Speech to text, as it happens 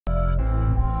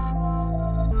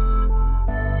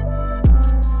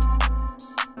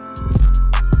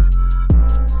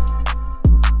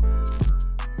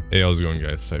Hey, how's it going,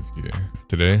 guys? Type here.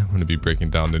 Today, I'm going to be breaking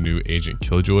down the new Agent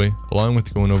Killjoy, along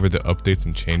with going over the updates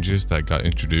and changes that got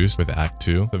introduced with Act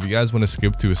 2. So if you guys want to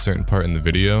skip to a certain part in the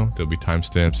video, there'll be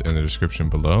timestamps in the description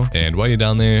below. And while you're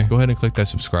down there, go ahead and click that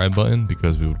subscribe button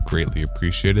because we would greatly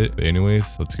appreciate it. But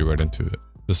anyways, let's get right into it.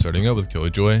 So starting out with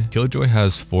Killjoy. Killjoy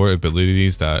has 4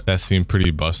 abilities that seem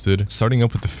pretty busted. Starting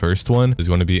up with the first one is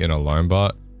going to be an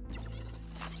Alarmbot.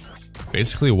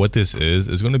 Basically what this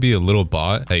is going to be a little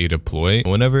bot that you deploy.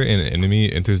 Whenever an enemy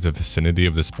enters the vicinity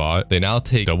of this bot, they now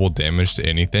take double damage to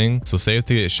anything. So say if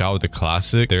they get shot with the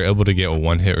classic, they're able to get a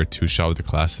 1 hit or 2 shot with the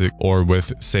classic. Or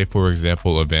with, say for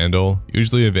example, a Vandal.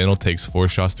 Usually a Vandal takes 4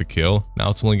 shots to kill.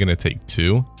 Now it's only going to take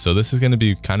 2. So this is going to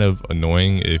be kind of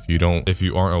annoying if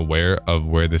you aren't aware of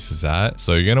where this is at.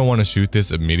 So you're going to want to shoot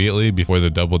this immediately before the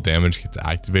double damage gets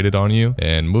activated on you.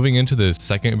 And moving into the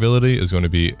second ability is going to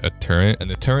be a Turrent.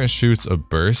 And the Turrent shoots a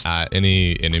burst at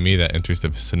any enemy that enters the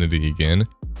vicinity again.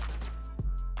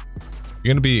 You're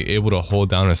going to be able to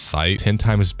hold down a sight 10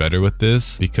 times better with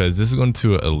this because this is going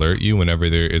to alert you whenever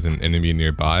there is an enemy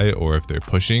nearby or if they're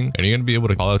pushing, and you're going to be able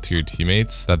to call out to your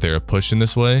teammates that they're pushing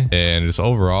this way. And just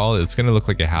overall, it's going to look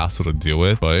like a hassle to deal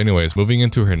with. But anyways, moving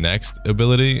into her next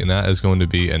ability, and that is going to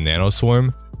be a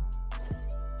nanoswarm.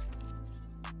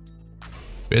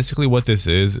 Basically what this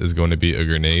is going to be a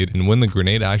grenade, and when the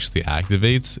grenade actually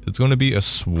activates, it's going to be a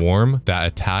swarm that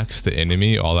attacks the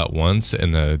enemy all at once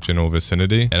in the general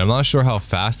vicinity. And I'm not sure how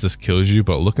fast this kills you,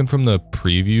 but looking from the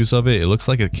previews of it, it looks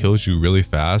like it kills you really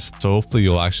fast. So hopefully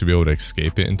you'll actually be able to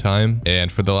escape it in time.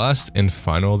 And for the last and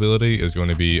final ability is going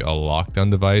to be a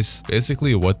lockdown device.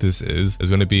 Basically what this is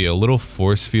going to be a little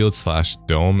force field /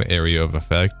 dome area of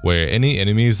effect where any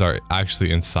enemies are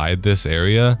actually inside this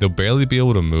area, they'll barely be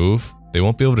able to move. They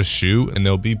won't be able to shoot, and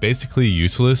they'll be basically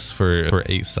useless for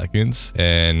 8 seconds.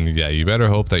 And yeah, you better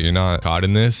hope that you're not caught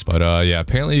in this. But yeah,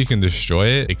 apparently you can destroy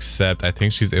it, except I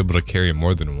think she's able to carry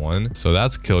more than 1. So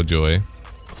that's Killjoy.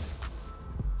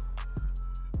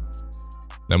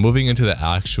 Now moving into the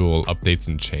actual updates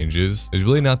and changes, there's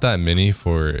really not that many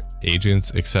for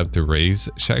agents except the Raze.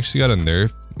 She actually got a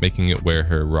nerf, making it where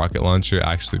her rocket launcher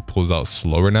actually pulls out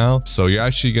slower now. So you're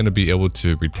actually going to be able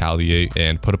to retaliate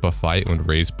and put up a fight when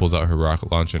Raze pulls out her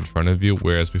rocket launcher in front of you.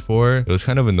 Whereas before, it was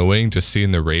kind of annoying just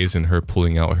seeing the Raze and her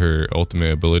pulling out her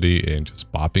ultimate ability and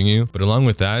just bopping you. But along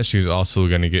with that, she's also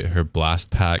going to get her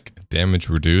blast pack damage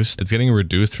reduced. It's getting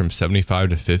reduced from 75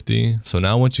 to 50. So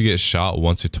now once you get shot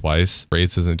once or twice,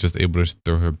 Raze isn't just able to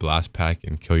throw her blast pack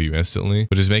and kill you instantly,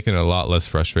 which is making it a lot less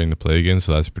frustrating to play again.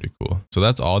 So that's pretty cool. So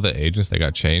that's all the agents that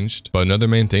got changed. But another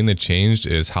main thing that changed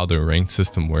is how the ranked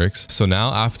system works. So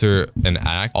now after an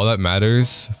act, all that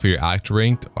matters for your act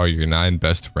ranked are your 9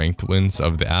 best ranked wins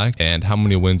of the act and how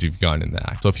many wins you've gotten in the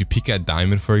act. So if you peak at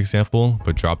diamond, for example,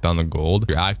 but drop down to gold,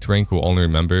 your act rank will only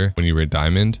remember when you were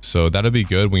diamond. So that'll be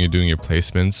good when you're doing your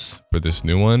placements for this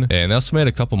new one. And they also made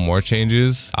a couple more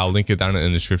changes. I'll link it down in the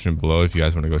description below if you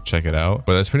guys want to go check it out.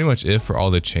 But that's pretty much it for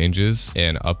all the changes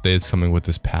and updates coming with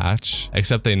this patch,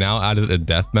 except they now added a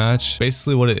deathmatch.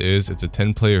 Basically what it is, it's a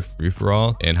 10-player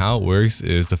free-for-all, and how it works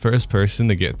is the first person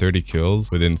to get 30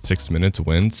 kills within 6 minutes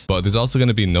wins. But there's also going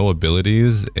to be no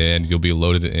abilities, and you'll be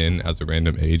loaded in as a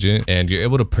random agent, and you're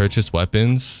able to purchase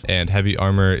weapons, and heavy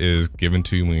armor is given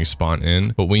to you when you spawn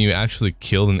in. But when you actually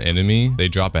kill an enemy, they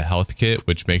drop a health kit,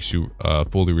 which makes you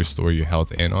fully restore your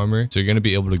health and armor. So you're going to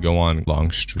be able to go on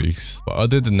long streaks. But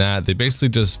other than that, they basically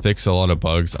just fix a lot of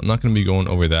bugs. I'm not going to be going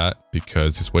over that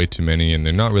because there's way too many and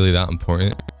they're not really that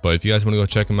important. But if you guys want to go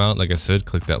check them out, like I said,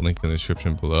 click that link in the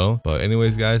description below. But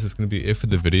anyways, guys, that's going to be it for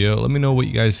the video. Let me know what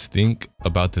you guys think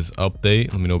about this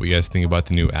update. Let me know what you guys think about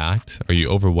the new act. Are you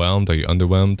overwhelmed? Are you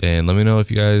underwhelmed? And let me know if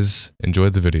you guys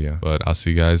enjoyed the video. But I'll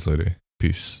see you guys later.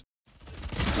 Peace.